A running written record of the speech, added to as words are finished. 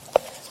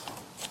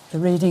The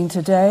reading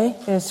today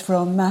is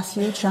from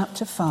Matthew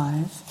chapter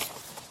 5,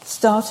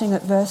 starting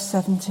at verse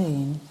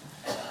 17,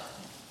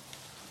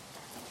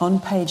 on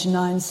page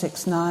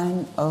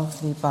 969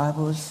 of the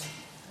Bibles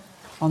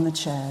on the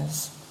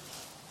chairs.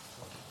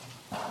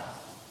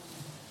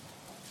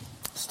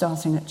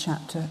 Starting at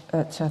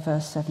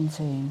verse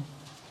 17.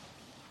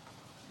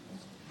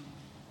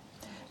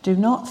 Do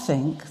not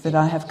think that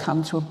I have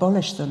come to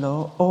abolish the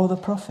law or the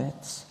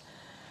prophets.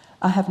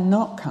 I have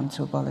not come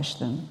to abolish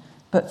them,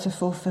 but to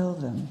fulfill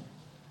them.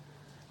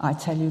 I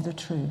tell you the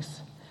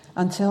truth.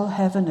 Until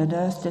heaven and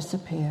earth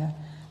disappear,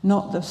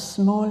 not the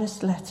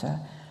smallest letter,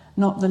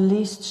 not the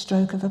least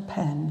stroke of a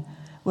pen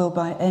will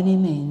by any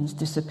means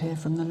disappear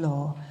from the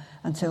law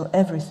until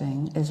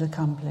everything is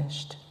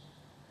accomplished.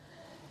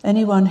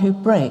 Anyone who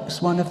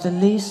breaks one of the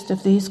least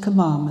of these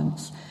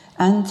commandments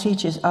and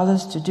teaches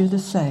others to do the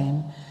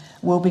same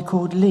will be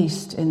called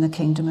least in the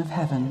kingdom of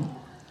heaven.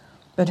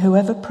 But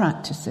whoever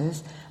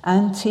practices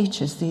and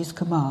teaches these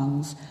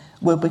commands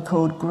will be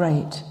called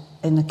great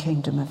in the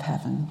kingdom of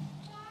heaven.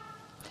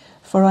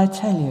 For I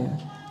tell you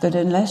that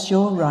unless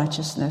your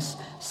righteousness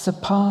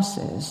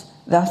surpasses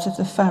that of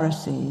the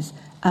Pharisees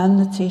and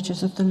the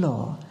teachers of the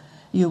law,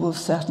 you will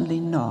certainly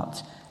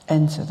not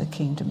enter the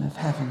kingdom of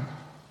heaven.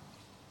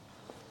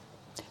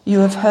 You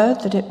have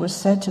heard that it was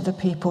said to the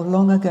people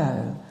long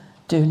ago,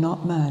 do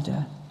not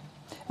murder,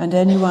 and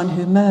anyone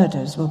who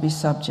murders will be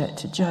subject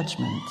to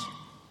judgment.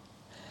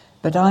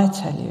 But I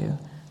tell you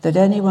that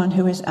anyone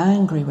who is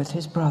angry with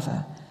his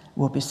brother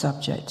will be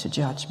subject to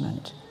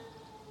judgment.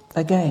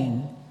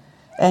 Again,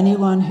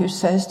 anyone who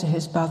says to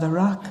his brother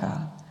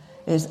Raca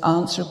is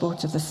answerable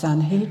to the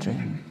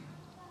Sanhedrin.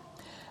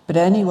 But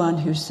anyone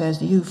who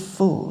says you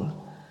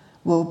fool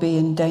will be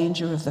in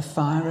danger of the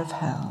fire of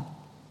hell.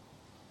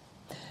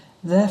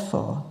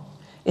 Therefore,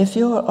 if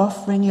you are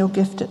offering your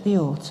gift at the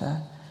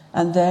altar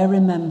and there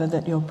remember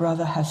that your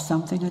brother has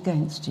something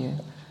against you,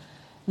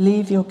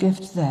 leave your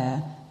gift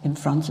there in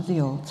front of the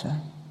altar.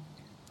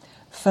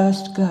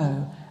 First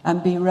go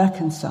and be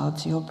reconciled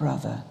to your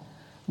brother,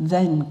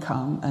 then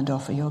come and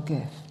offer your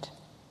gift.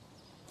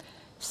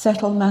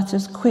 Settle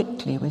matters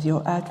quickly with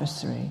your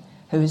adversary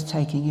who is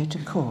taking you to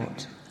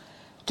court.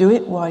 Do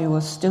it while you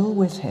are still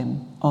with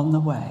him on the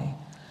way,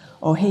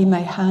 or he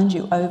may hand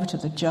you over to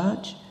the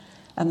judge,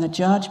 and the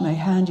judge may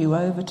hand you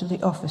over to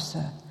the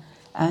officer,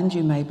 and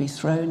you may be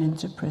thrown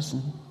into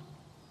prison.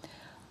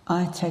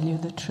 I tell you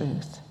the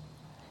truth,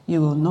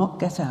 you will not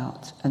get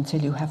out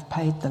until you have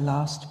paid the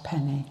last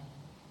penny.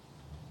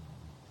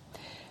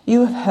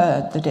 You have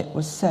heard that it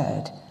was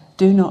said,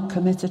 do not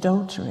commit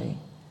adultery.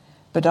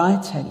 But I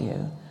tell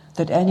you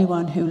that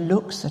anyone who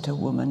looks at a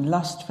woman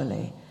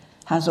lustfully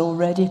has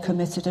already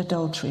committed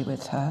adultery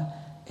with her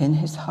in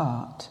his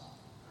heart.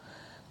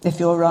 If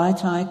your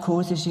right eye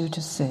causes you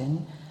to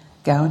sin,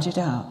 gouge it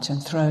out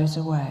and throw it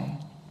away.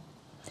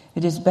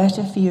 It is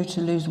better for you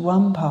to lose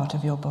one part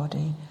of your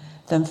body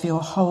than for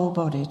your whole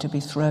body to be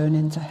thrown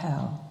into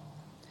hell.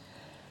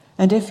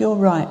 And if your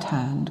right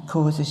hand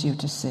causes you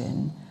to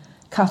sin,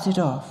 cut it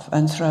off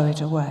and throw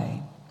it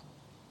away.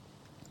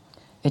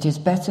 It is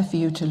better for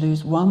you to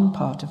lose one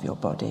part of your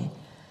body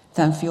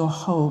than for your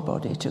whole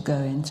body to go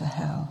into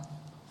hell.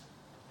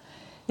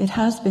 It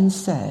has been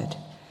said,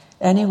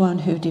 anyone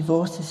who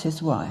divorces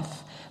his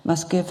wife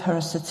must give her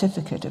a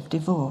certificate of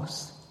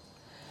divorce.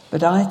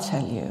 But I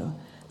tell you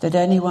that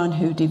anyone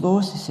who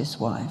divorces his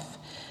wife,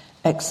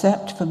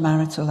 except for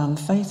marital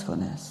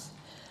unfaithfulness,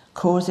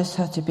 causes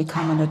her to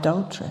become an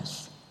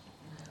adulteress.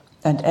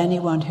 And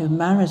anyone who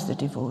marries the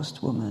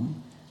divorced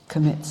woman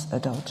commits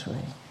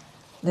adultery.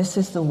 This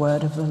is the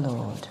word of the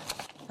Lord.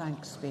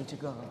 Thanks be to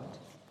God.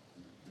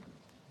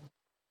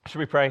 Should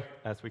we pray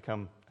as we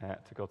come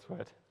to God's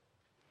word?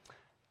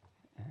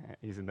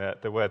 Using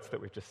the words that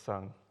we've just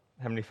sung.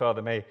 Heavenly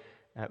Father, may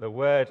the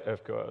word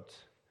of God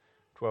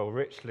dwell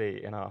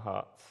richly in our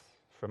hearts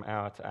from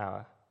hour to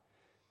hour,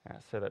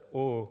 so that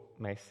all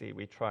may see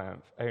we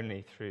triumph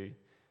only through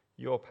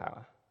your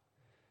power,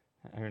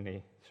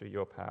 only through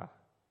your power.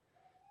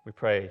 We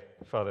pray,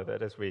 Father,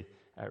 that as we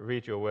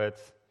read your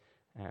words,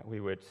 we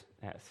would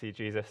see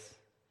Jesus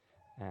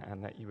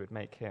and that you would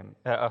make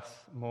us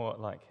more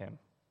like him.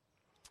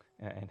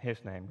 In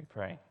his name we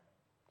pray.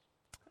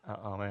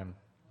 Amen.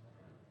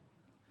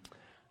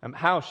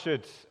 How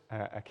should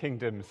a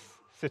kingdom's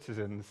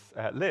citizens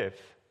live?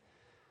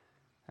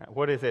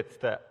 What is it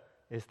that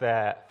is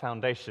their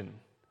foundation,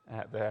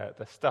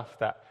 the stuff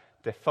that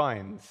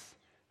defines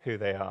who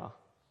they are?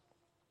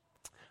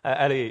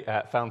 Ellie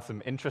found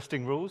some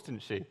interesting rules,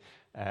 didn't she,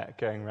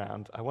 going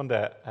around. I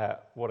wonder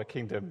what a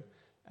kingdom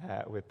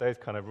with those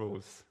kind of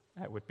rules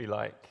would be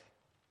like.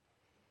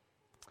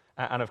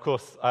 And of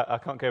course, I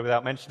can't go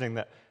without mentioning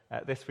that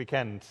this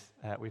weekend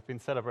we've been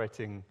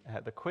celebrating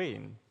the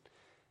Queen,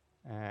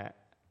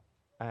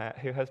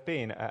 who has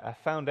been a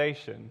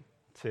foundation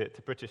to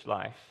British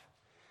life.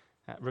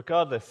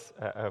 Regardless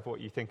of what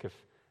you think of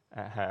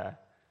her,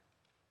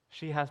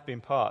 she has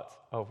been part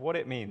of what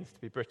it means to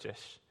be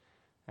British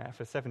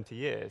for 70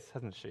 years,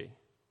 hasn't she?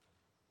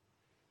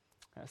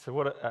 So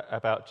what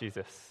about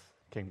Jesus'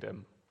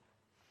 kingdom?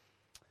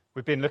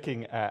 We've been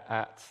looking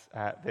at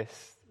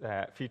this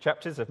few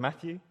chapters of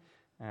Matthew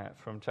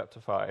from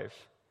chapter 5.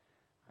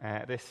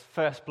 This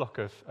first block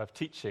of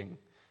teaching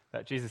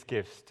that Jesus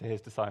gives to his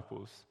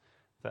disciples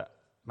that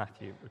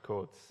Matthew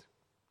records.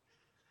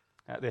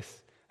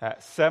 This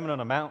Sermon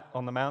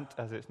on the Mount,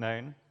 as it's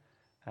known,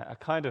 a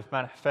kind of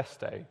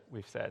manifesto,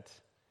 we've said,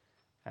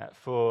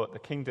 for the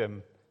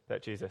kingdom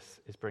that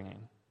Jesus is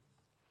bringing.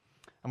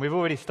 And we've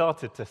already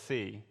started to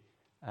see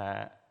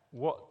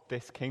what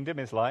this kingdom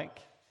is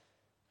like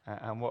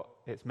and what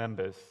its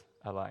members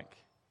are like.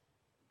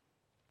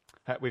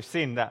 We've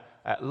seen that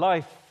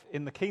life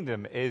in the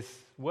kingdom is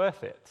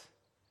worth it.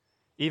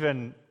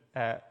 Even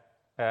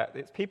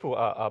its people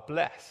are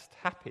blessed,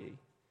 happy,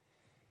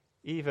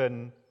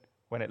 even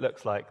when it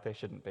looks like they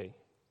shouldn't be.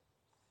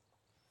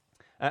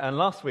 And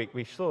last week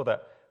we saw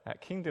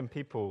that kingdom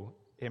people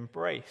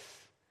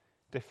embrace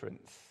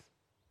difference,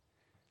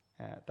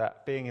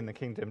 that being in the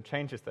kingdom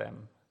changes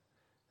them,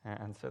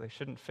 and so they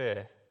shouldn't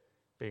fear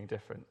being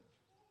different.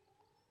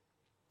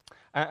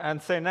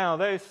 And so now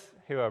those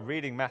who are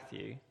reading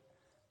Matthew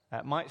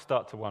might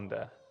start to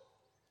wonder,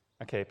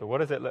 okay, but what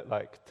does it look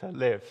like to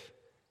live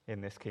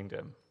in this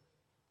kingdom?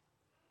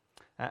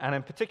 And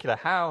in particular,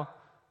 how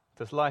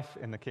does life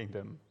in the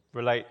kingdom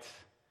relate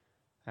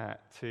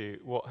to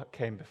what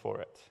came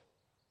before it?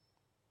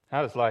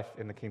 How does life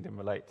in the kingdom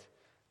relate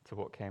to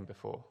what came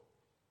before?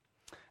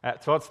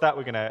 To answer that,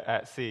 we're going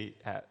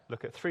to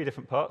look at three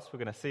different parts. We're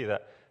going to see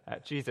that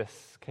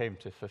Jesus came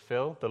to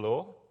fulfill the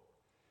law.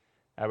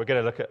 We're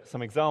going to look at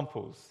some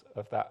examples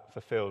of that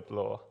fulfilled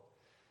law.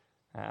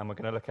 And we're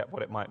going to look at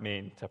what it might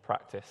mean to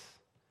practice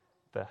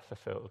the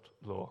fulfilled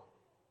law.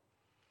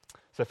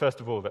 So first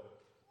of all, that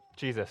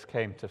Jesus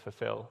came to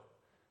fulfill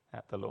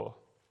the law.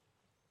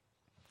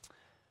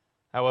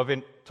 Well, I've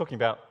been talking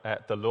about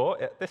the law.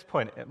 At this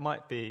point, it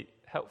might be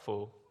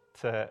helpful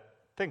to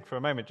think for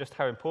a moment just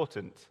how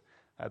important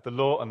the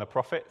law and the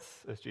prophets,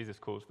 as Jesus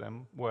calls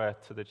them, were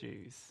to the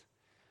Jews.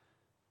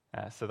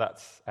 So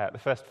that's the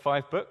first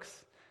 5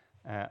 books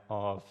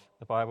of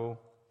the Bible,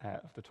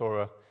 of the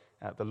Torah,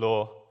 the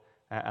law,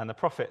 and the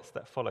prophets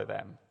that follow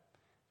them,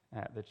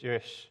 the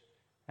Jewish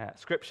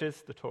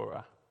scriptures, the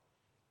Torah.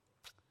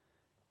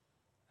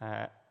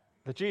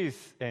 The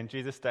Jews in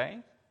Jesus' day,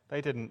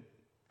 they didn't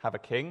have a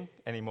king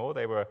anymore.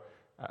 They were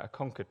a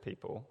conquered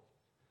people.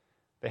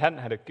 They hadn't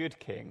had a good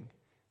king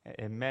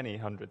in many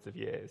hundreds of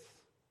years.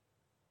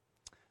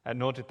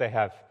 Nor did they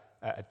have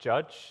a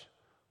judge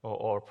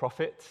or a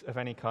prophet of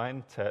any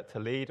kind to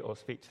lead or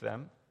speak to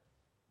them.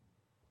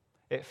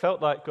 It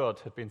felt like God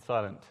had been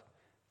silent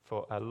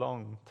for a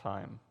long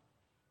time.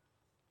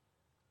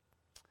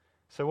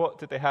 So what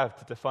did they have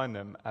to define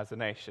them as a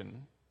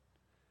nation?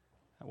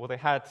 Well, they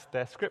had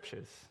their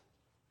scriptures.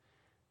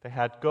 They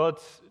had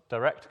God's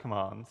direct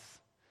commands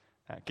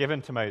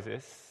given to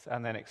Moses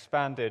and then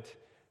expanded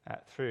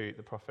through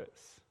the prophets.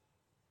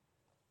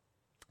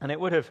 And it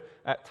would have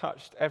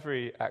touched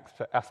every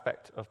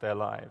aspect of their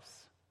lives.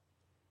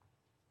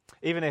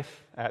 Even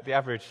if the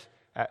average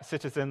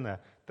citizen,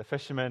 the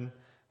fisherman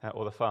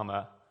or the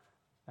farmer,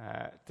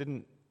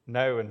 didn't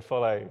know and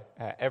follow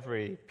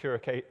every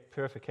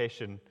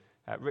purification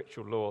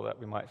ritual law that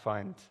we might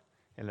find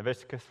in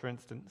Leviticus, for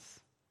instance,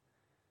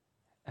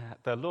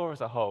 the law as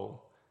a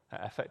whole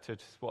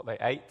affected what they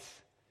ate.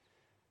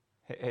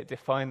 It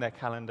defined their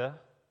calendar.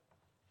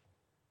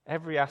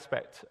 Every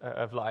aspect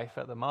of life,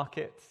 at the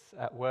markets,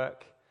 at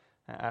work,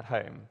 at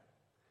home,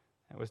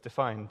 it was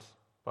defined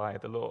by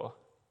the law.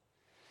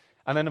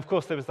 And then, of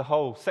course, there was the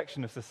whole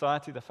section of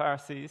society, the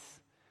Pharisees,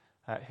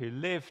 who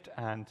lived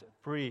and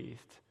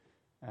breathed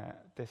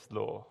this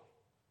law.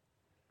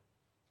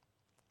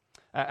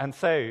 And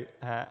so,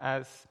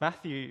 as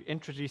Matthew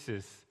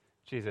introduces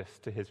Jesus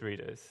to his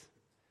readers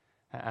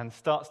and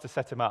starts to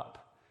set him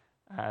up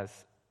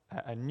as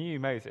a new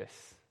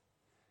Moses,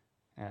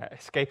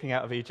 escaping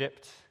out of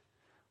Egypt,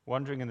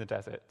 wandering in the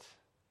desert,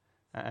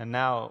 and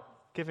now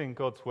giving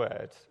God's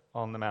word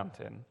on the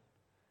mountain,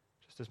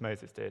 just as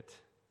Moses did.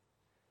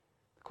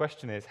 The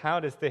question is, how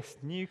does this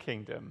new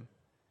kingdom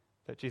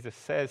that Jesus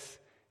says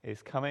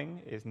is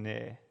coming, is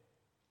near,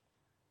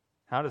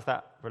 how does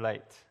that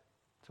relate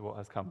to what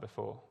has come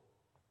before?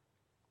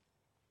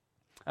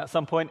 At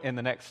some point in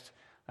the next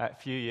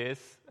few years,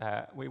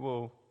 we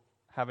will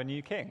have a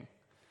new king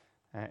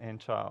in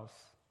Charles.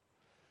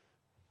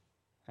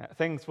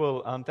 Things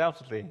will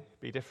undoubtedly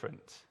be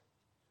different.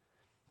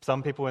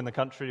 Some people in the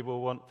country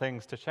will want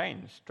things to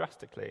change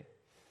drastically.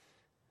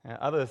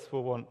 Others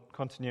will want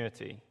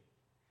continuity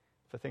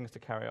for things to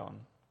carry on.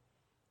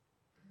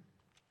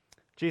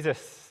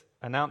 Jesus'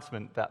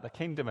 announcement that the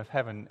kingdom of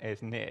heaven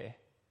is near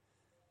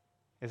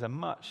is a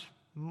much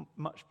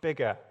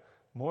bigger,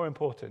 more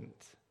important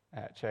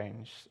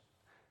change,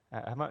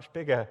 a much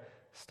bigger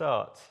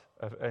start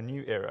of a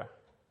new era.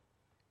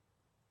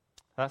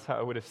 That's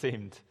how it would have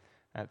seemed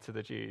to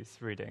the Jews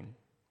reading.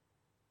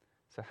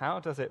 So how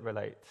does it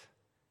relate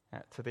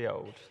to the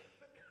old?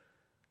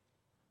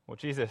 Well,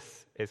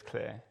 Jesus is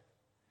clear.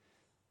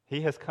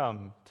 He has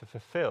come to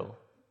fulfill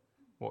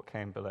what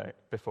came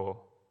before.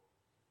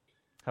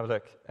 Have a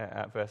look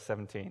at verse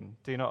 17.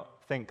 Do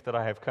not think that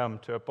I have come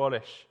to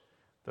abolish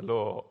the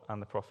law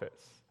and the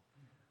prophets.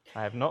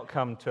 I have not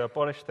come to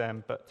abolish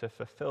them, but to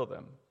fulfill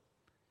them.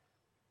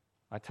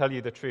 I tell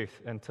you the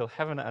truth, until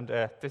heaven and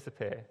earth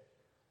disappear,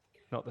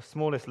 not the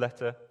smallest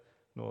letter,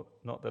 nor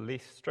not the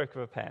least stroke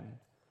of a pen,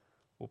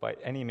 will by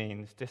any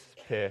means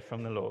disappear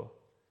from the law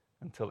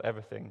until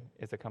everything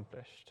is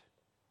accomplished.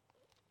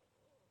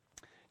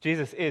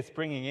 Jesus is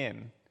bringing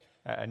in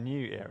a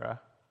new era,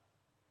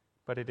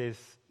 but it is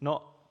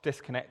not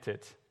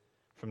disconnected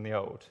from the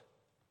old.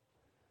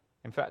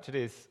 In fact, it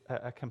is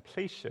a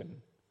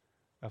completion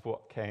of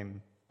what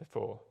came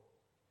before.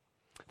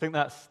 I think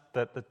that's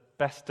the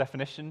best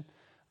definition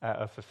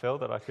of fulfill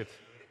that I could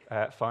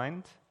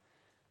find.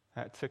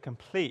 To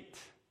complete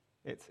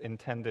its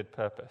intended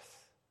purpose.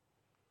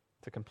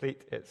 To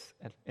complete its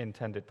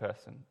intended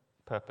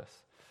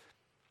purpose.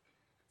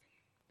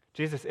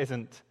 Jesus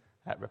isn't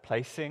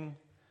replacing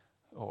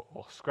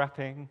or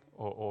scrapping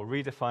or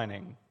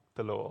redefining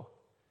the law.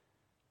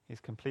 He's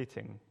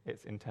completing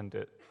its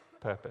intended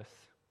purpose.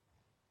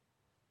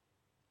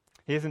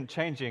 He isn't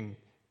changing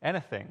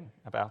anything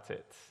about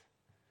it.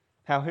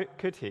 How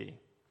could he?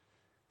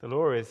 The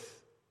law is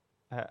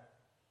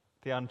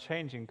the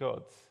unchanging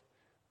God's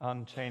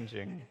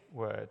unchanging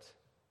word.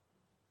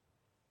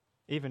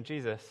 Even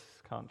Jesus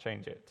can't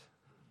change it.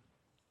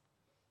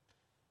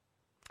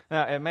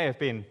 Now, it may have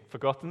been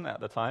forgotten at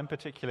the time,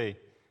 particularly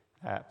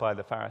by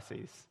the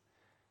Pharisees,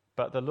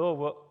 but the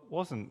law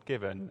wasn't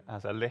given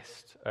as a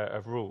list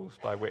of rules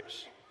by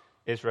which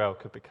Israel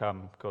could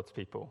become God's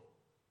people.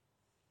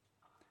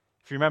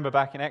 If you remember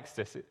back in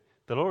Exodus,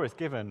 the law is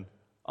given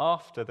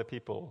after the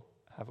people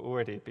have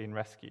already been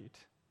rescued.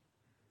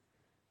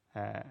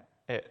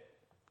 It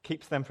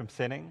keeps them from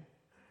sinning.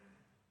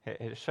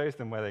 It shows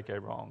them where they go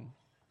wrong.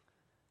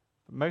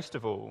 But most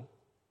of all,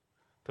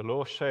 the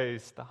law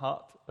shows the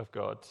heart of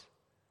God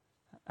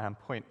and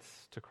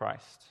points to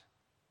Christ.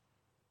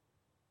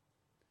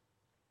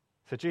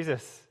 So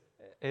Jesus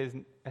is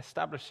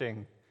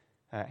establishing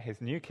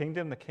his new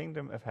kingdom, the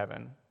kingdom of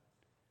heaven.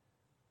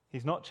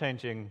 He's not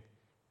changing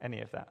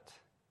any of that.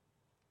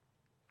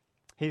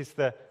 He's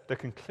the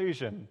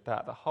conclusion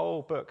that the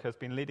whole book has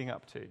been leading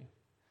up to.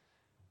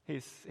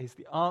 He's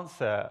the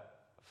answer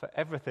for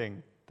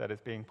everything that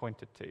is being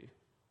pointed to.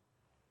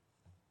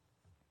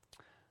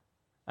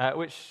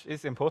 Which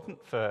is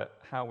important for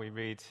how we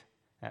read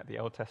the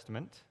Old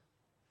Testament.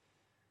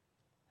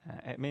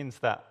 It means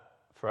that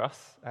for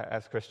us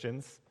as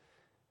Christians,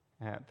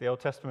 the Old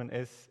Testament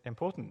is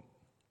important.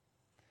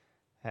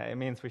 It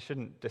means we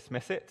shouldn't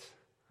dismiss it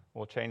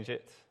or change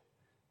it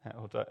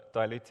or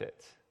dilute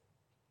it.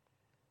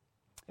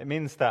 It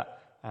means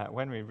that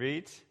when we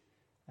read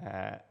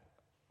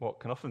what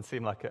can often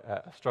seem like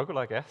a struggle,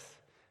 I guess,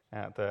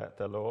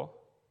 the law,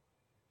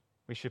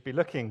 we should be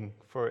looking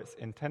for its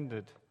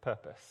intended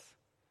purpose,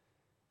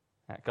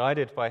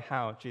 guided by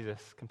how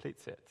Jesus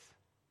completes it.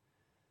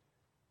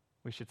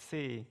 We should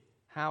see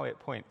how it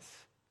points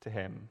to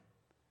him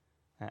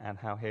and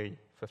how he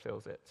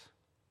fulfills it.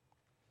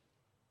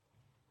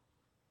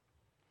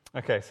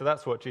 Okay, so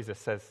that's what Jesus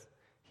says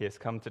he has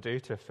come to do,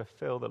 to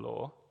fulfill the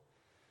law.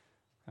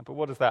 But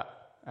what does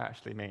that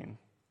actually mean?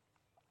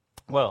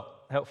 Well,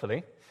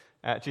 helpfully,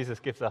 Jesus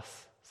gives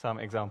us some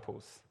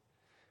examples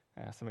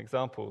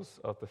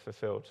of the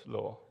fulfilled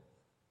law.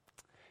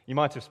 You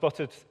might have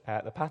spotted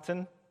the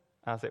pattern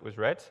as it was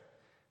read,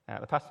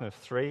 the pattern of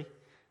 3.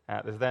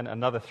 There's then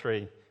another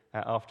 3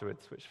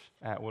 afterwards, which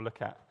we'll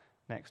look at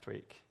next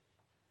week.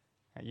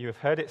 You have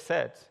heard it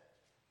said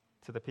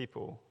to the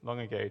people long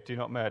ago, do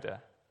not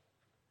murder.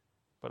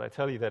 But I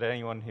tell you that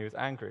anyone who is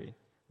angry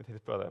with his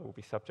brother will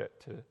be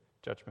subject to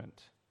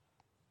judgment.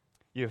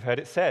 You have heard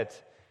it said,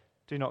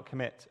 do not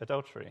commit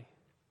adultery.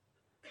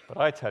 But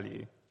I tell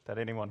you that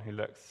anyone who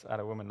looks at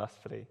a woman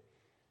lustfully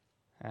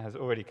has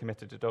already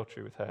committed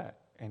adultery with her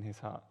in his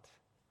heart.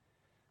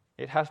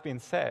 It has been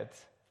said,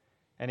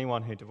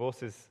 anyone who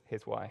divorces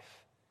his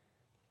wife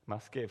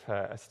must give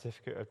her a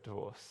certificate of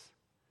divorce.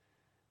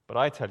 But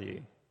I tell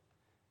you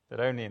that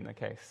only in the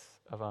case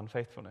of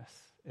unfaithfulness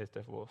is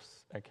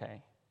divorce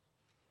okay.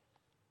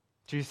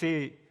 Do you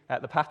see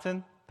the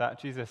pattern that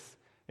Jesus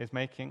is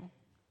making?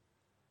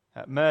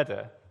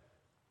 Murder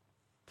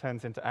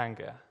turns into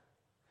anger.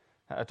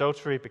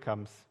 Adultery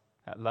becomes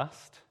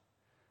lust.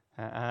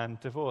 And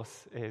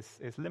divorce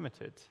is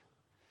limited.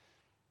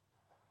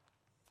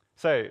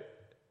 So,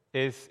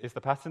 is the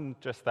pattern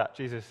just that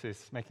Jesus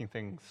is making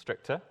things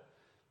stricter,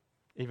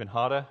 even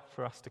harder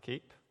for us to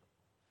keep?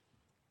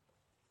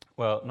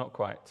 Well, not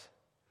quite.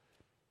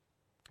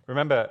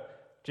 Remember,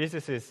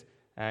 Jesus is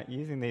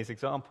using these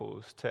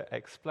examples to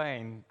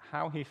explain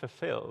how he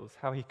fulfills,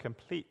 how he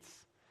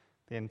completes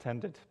the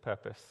intended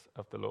purpose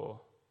of the law.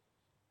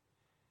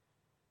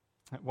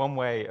 One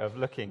way of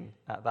looking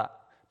at that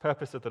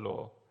purpose of the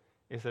law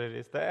is that it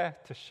is there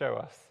to show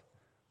us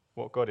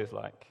what God is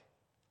like.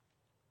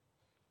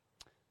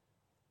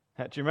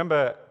 Do you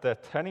remember the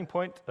turning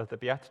point of the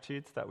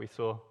Beatitudes that we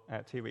saw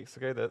 2 weeks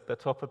ago, the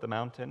top of the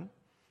mountain?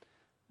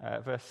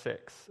 Verse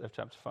 6 of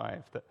chapter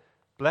 5, that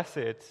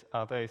Blessed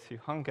are those who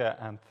hunger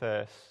and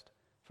thirst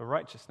for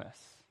righteousness.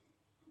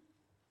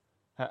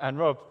 And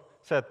Rob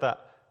said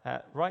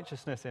that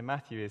righteousness in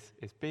Matthew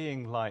is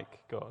being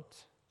like God.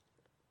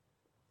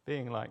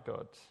 Being like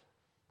God.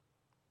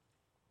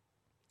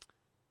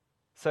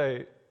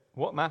 So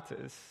what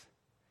matters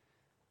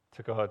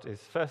to God is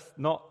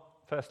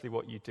firstly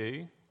what you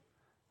do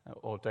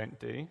or don't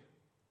do.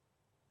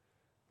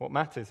 What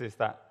matters is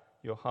that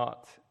your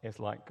heart is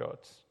like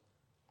God's.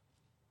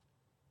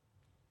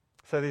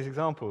 So these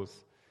examples,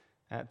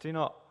 do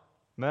not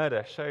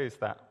murder, shows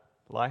that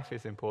life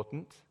is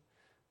important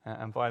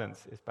and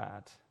violence is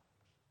bad.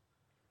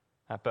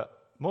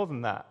 But more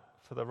than that,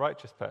 for the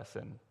righteous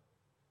person,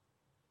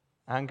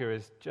 anger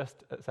is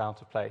just as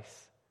out of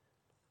place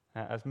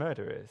as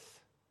murder is.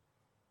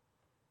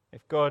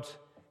 If God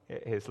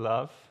is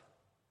love,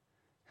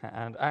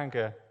 and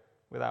anger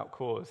without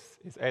cause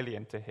is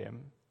alien to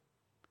him,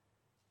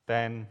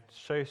 then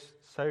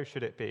so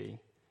should it be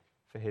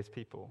for his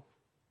people.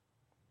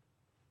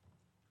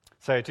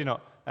 So do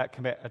not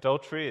commit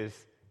adultery is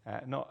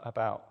not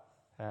about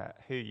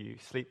who you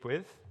sleep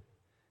with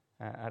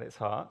at its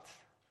heart.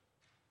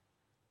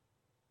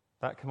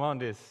 That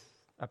command is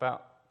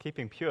about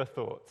keeping pure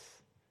thoughts,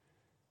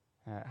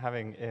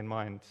 having in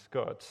mind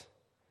God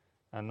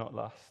and not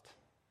lust.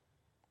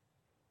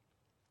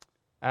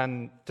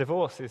 And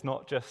divorce is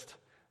not just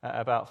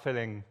about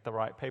filling the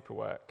right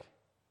paperwork.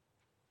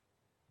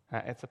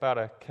 It's about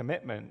a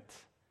commitment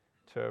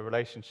to a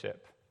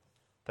relationship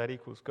that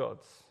equals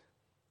God's.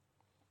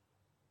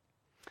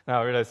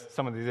 Now, I realize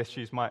some of these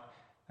issues might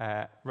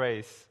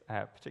raise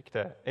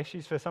particular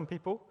issues for some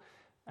people,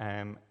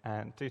 and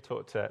do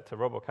talk to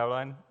Rob or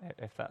Caroline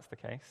if that's the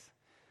case.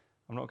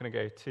 I'm not going to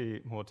go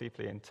too more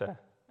deeply into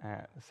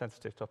the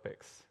sensitive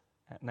topics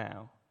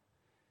now.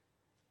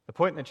 The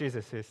point that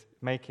Jesus is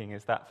making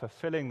is that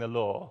fulfilling the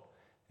law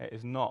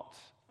is not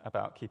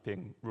about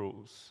keeping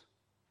rules,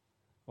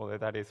 although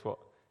that is what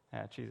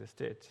Jesus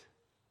did.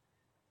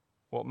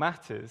 What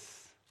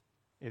matters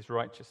is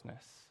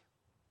righteousness.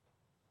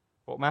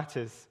 What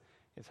matters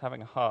is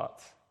having a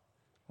heart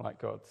like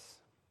God's.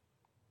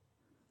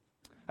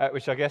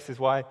 Which I guess is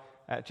why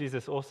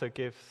Jesus also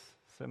gives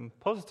some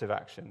positive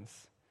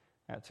actions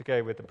to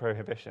go with the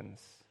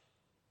prohibitions.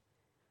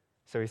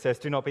 So he says,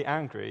 do not be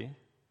angry,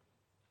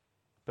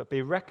 but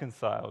be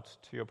reconciled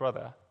to your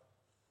brother.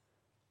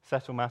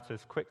 Settle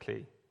matters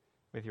quickly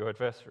with your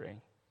adversary.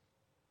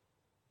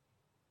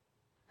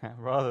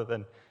 Rather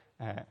than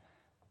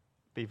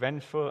be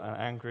vengeful and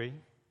angry,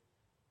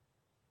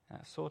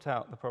 sort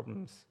out the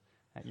problems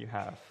that you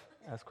have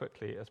as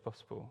quickly as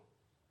possible.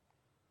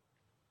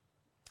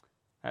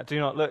 Do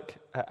not look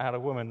at a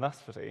woman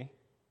lustfully,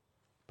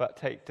 but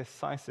take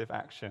decisive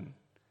action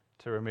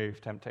to remove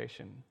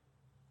temptation.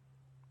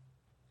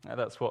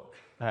 That's what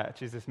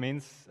Jesus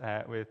means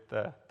with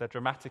the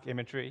dramatic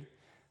imagery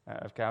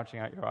of gouging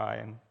out your eye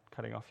and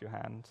cutting off your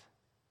hand.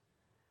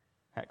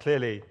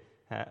 Clearly,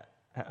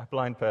 a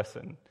blind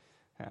person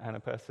and a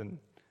person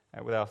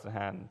without a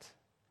hand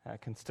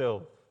can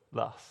still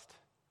lust.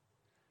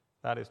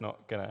 That is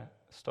not going to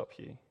stop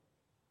you.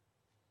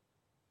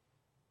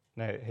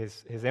 No,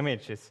 his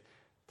image is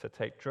to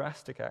take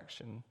drastic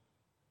action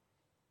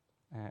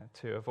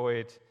to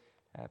avoid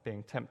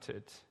being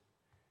tempted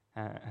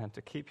and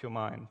to keep your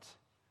mind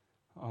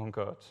on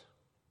God.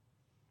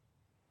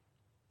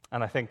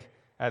 And I think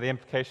the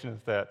implication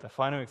of the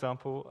final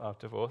example of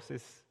divorce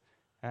is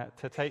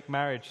to take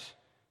marriage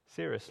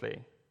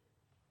seriously.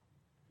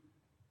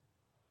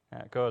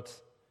 God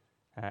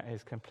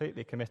is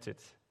completely committed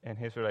in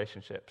his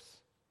relationships,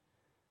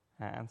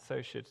 and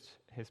so should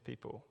his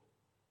people.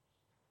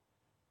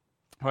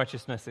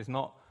 Righteousness is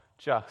not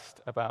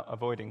just about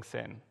avoiding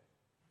sin.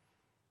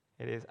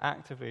 It is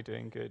actively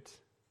doing good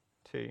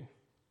too.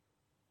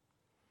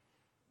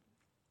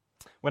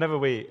 Whenever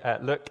we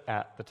look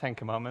at the Ten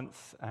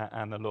Commandments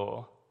and the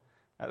law,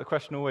 the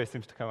question always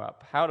seems to come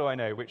up, how do I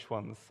know which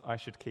ones I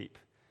should keep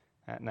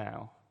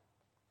now?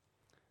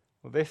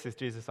 Well, this is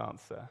Jesus'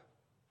 answer.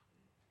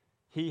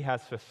 He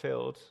has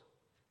fulfilled,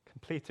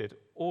 completed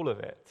all of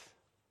it.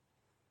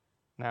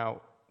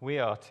 Now, we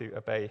are to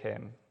obey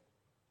him.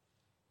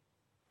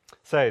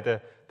 So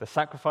the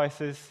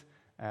sacrifices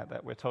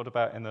that we're told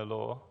about in the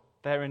law,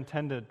 their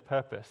intended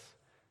purpose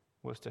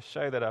was to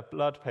show that a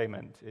blood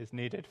payment is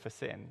needed for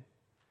sin,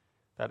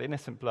 that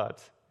innocent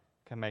blood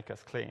can make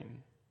us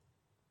clean.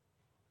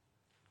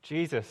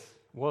 Jesus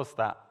was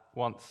that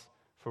once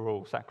for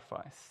all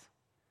sacrifice,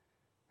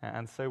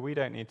 and so we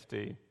don't need to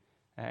do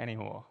any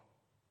more.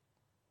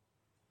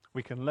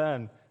 We can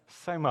learn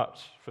so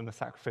much from the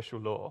sacrificial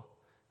law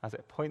as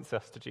it points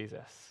us to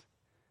Jesus,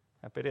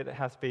 but it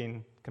has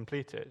been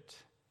completed.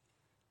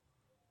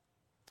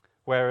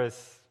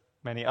 Whereas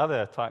many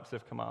other types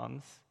of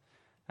commands,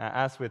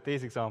 as with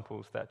these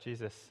examples that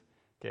Jesus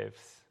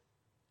gives,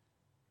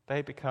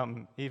 they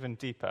become even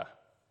deeper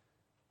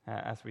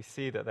as we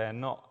see that they're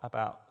not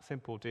about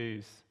simple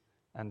do's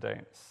and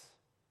don'ts.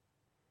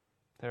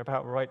 They're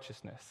about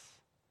righteousness.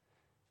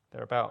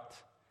 They're about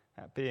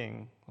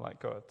being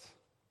like God.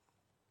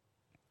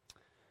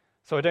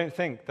 So I don't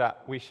think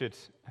that we should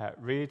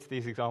read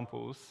these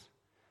examples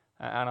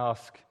and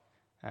ask,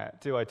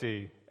 do I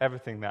do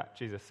everything that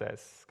Jesus says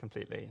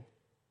completely?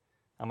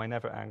 Am I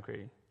never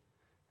angry?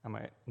 Am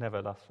I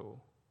never lustful?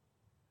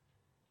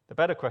 The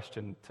better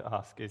question to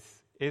ask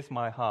is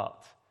my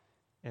heart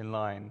in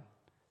line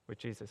with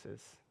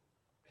Jesus's?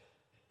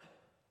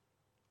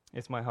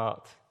 Is my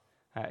heart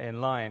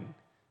in line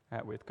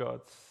with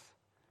God's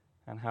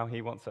and how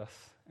he wants us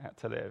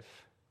to live?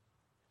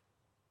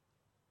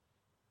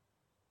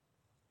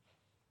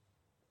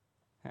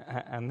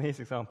 And these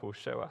examples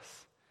show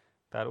us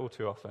that all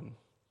too often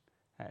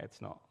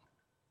it's not.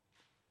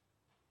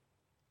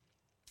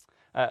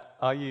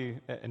 Are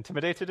you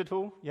intimidated at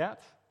all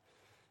yet?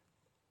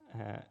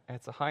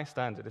 It's a high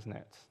standard, isn't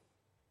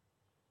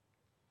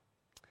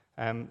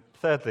it?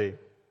 Thirdly,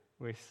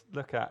 we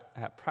look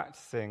at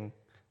practicing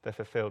the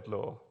fulfilled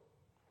law.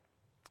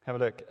 Have a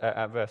look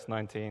at verse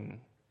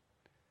 19.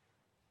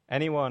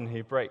 Anyone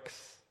who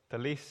breaks the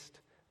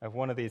least of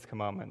one of these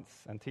commandments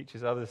and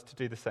teaches others to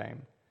do the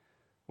same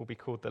will be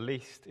called the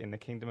least in the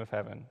kingdom of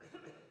heaven.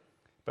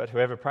 But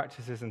whoever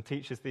practices and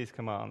teaches these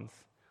commands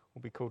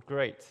will be called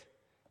great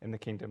in the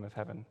kingdom of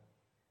heaven.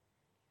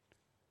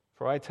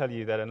 For I tell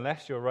you that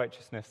unless your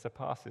righteousness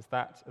surpasses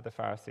that of the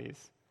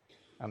Pharisees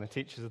and the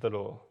teachers of the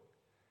law,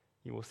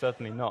 you will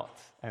certainly not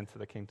enter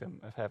the kingdom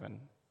of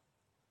heaven.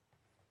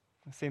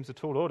 It seems a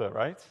tall order,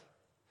 right?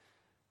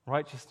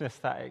 Righteousness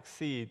that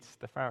exceeds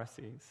the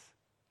Pharisees.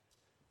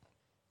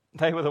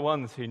 They were the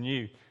ones who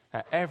knew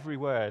every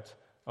word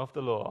of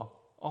the law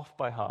off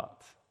by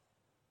heart.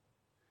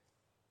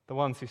 The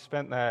ones who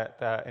spent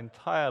their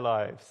entire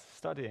lives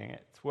studying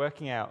it,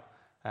 working out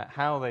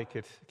how they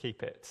could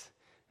keep it,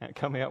 and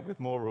coming up with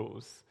more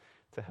rules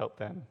to help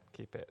them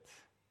keep it.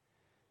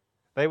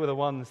 They were the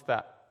ones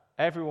that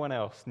everyone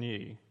else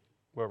knew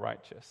were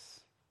righteous.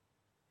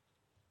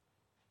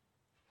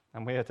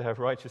 And we are to have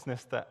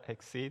righteousness that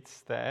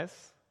exceeds theirs.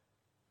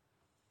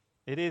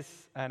 It is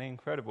an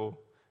incredible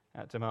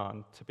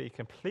demand to be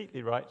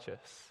completely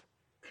righteous,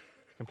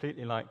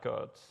 completely like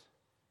God,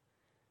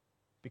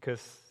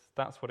 because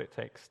that's what it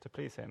takes to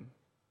please him.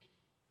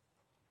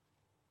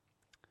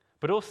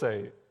 But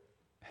also,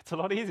 it's a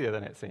lot easier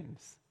than it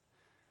seems.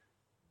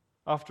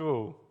 After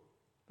all,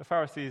 the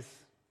Pharisees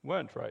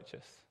weren't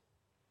righteous.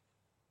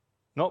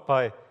 Not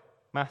by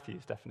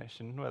Matthew's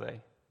definition, were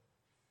they?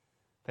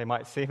 They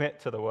might seem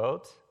it to the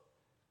world,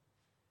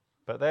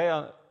 but they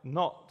are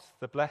not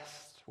the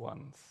blessed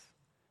ones,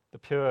 the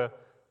pure,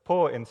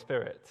 poor in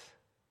spirit,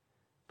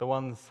 the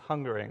ones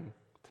hungering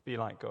to be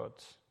like God.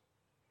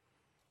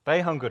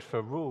 They hungered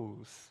for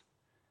rules,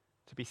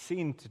 to be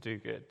seen to do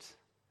good,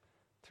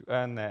 to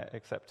earn their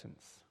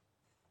acceptance.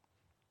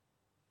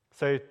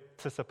 So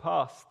to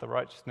surpass the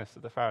righteousness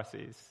of the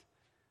Pharisees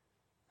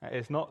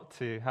is not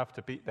to have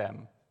to beat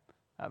them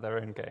at their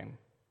own game.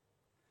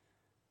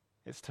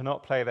 It's to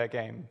not play their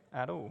game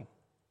at all.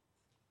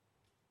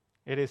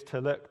 It is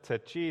to look to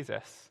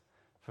Jesus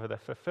for the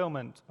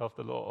fulfillment of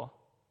the law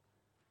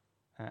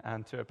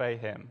and to obey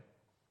him.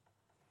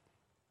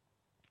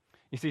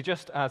 You see,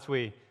 just as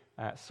we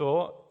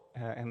saw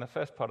in the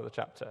first part of the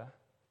chapter,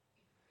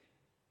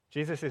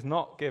 Jesus is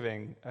not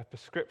giving a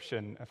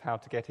prescription of how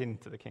to get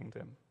into the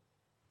kingdom.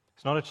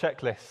 It's not a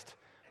checklist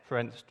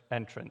for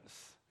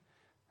entrance,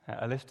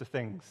 a list of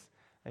things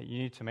that you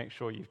need to make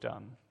sure you've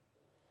done.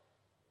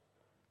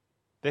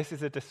 This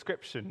is a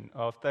description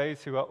of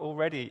those who are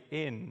already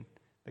in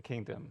the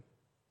kingdom.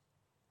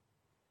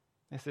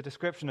 It's a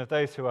description of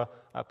those who are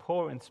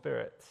poor in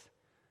spirit,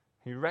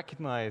 who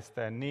recognize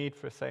their need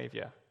for a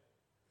Savior,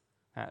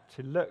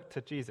 to look to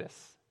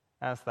Jesus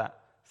as that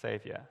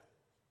Savior.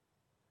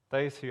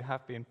 Those who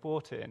have been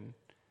brought in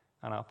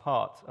and are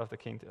part of the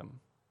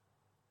kingdom.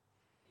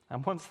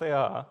 And once they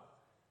are,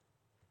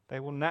 they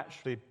will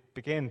naturally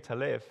begin to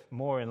live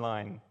more in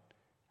line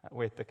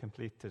with the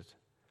completed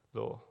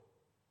law.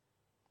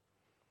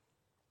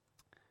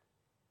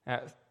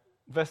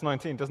 Verse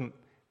 19 doesn't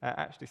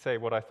actually say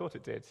what I thought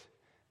it did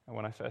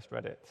when I first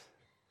read it.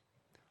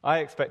 I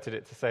expected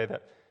it to say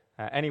that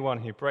anyone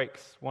who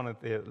breaks one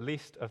of the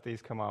least of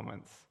these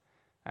commandments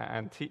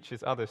and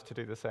teaches others to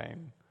do the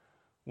same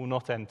will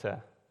not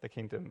enter the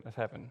kingdom of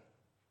heaven.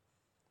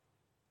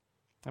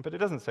 But it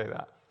doesn't say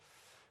that.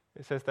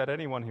 It says that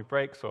anyone who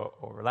breaks or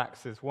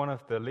relaxes one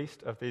of the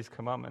least of these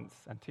commandments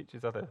and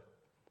teaches others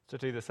to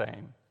do the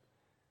same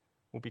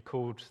will be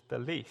called the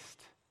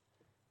least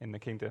in the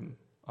kingdom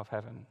of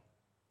heaven.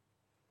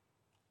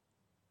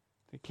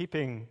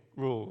 Keeping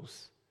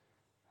rules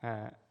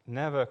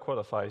never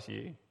qualifies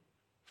you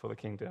for the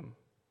kingdom.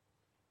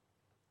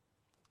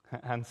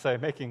 And so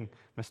making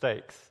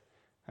mistakes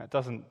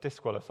doesn't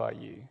disqualify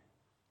you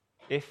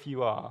if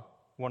you are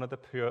one of the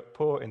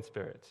poor in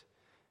spirit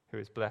who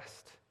is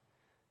blessed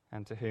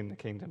and to whom the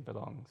kingdom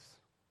belongs.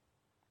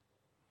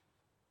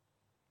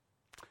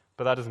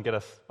 But that doesn't get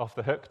us off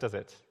the hook, does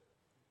it?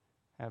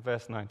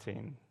 Verse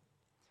 19.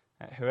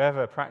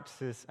 Whoever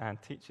practices and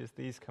teaches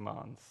these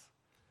commands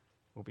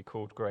will be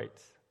called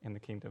great in the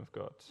kingdom of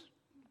God.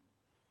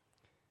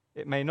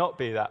 It may not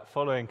be that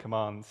following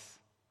commands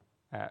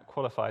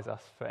qualifies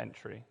us for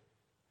entry.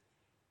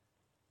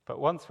 But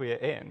once we are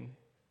in,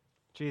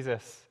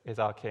 Jesus is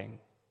our King.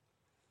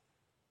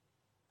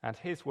 And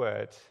his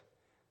word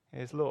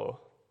is law.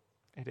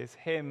 It is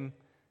him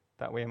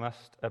that we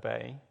must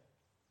obey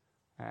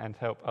and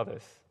help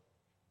others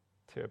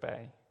to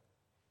obey.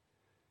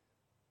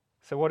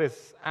 So what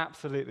is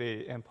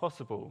absolutely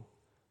impossible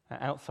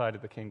outside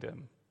of the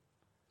kingdom,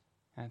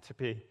 and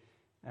to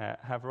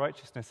have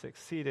righteousness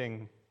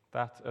exceeding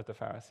that of the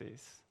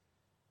Pharisees.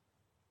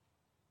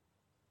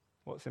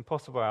 What's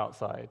impossible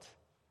outside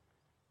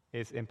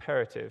is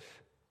imperative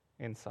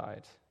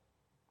inside.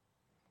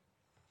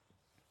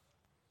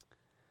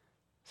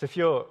 So if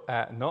you're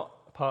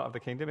not part of the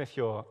kingdom, if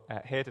you're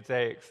here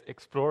today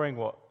exploring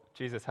what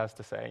Jesus has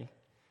to say,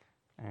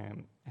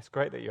 it's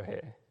great that you're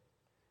here.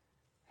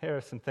 Here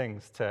are some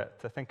things to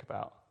think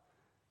about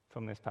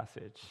from this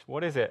passage.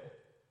 What is it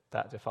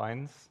that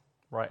defines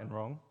right and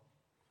wrong?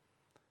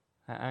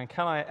 And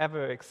can I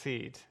ever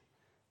exceed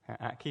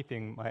at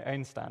keeping my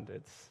own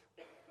standards,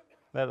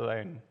 let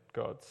alone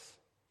God's?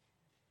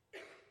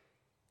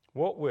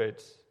 What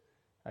would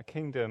a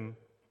kingdom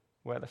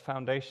where the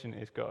foundation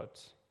is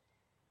God's,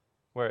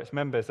 where its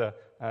members are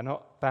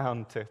not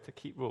bound to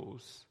keep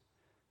rules,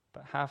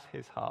 but have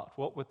his heart,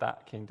 what would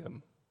that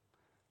kingdom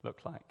look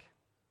like?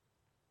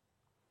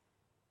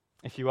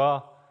 If you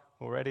are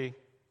already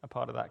a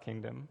part of that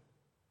kingdom,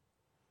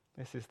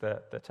 this is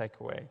the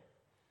takeaway.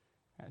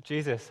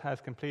 Jesus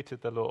has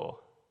completed the law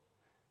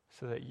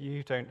so that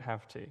you don't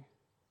have to,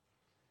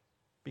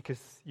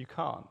 because you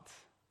can't.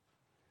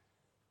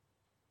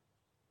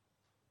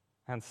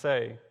 And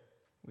so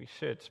we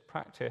should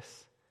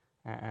practice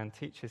and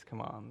teach his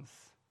commands,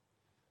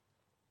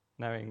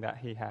 knowing that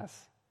he has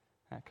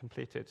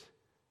completed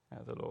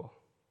the law.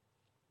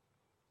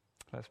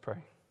 Let's pray.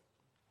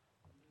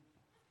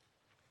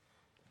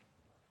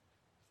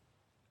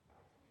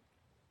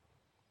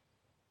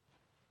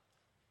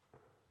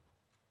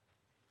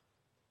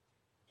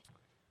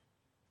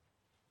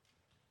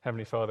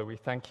 Heavenly Father, we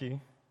thank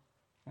you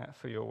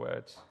for your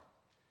words.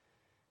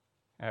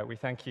 We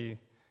thank you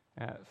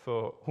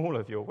for all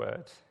of your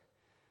words,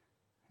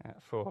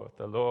 for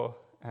the law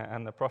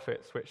and the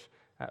prophets which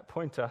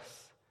point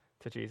us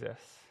to Jesus,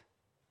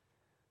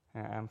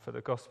 and for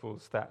the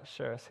Gospels that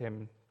show us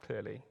him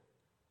clearly.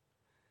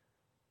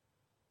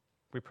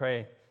 We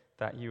pray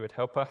that you would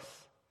help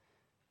us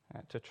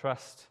to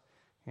trust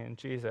in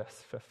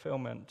Jesus'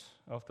 fulfillment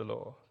of the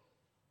law,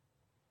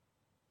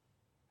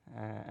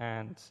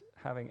 and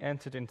having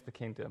entered into the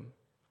kingdom,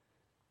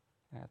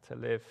 to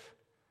live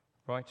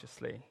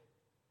righteously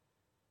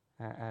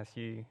as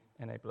you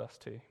enable us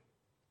to.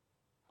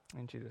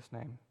 In Jesus'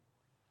 name,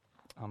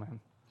 amen.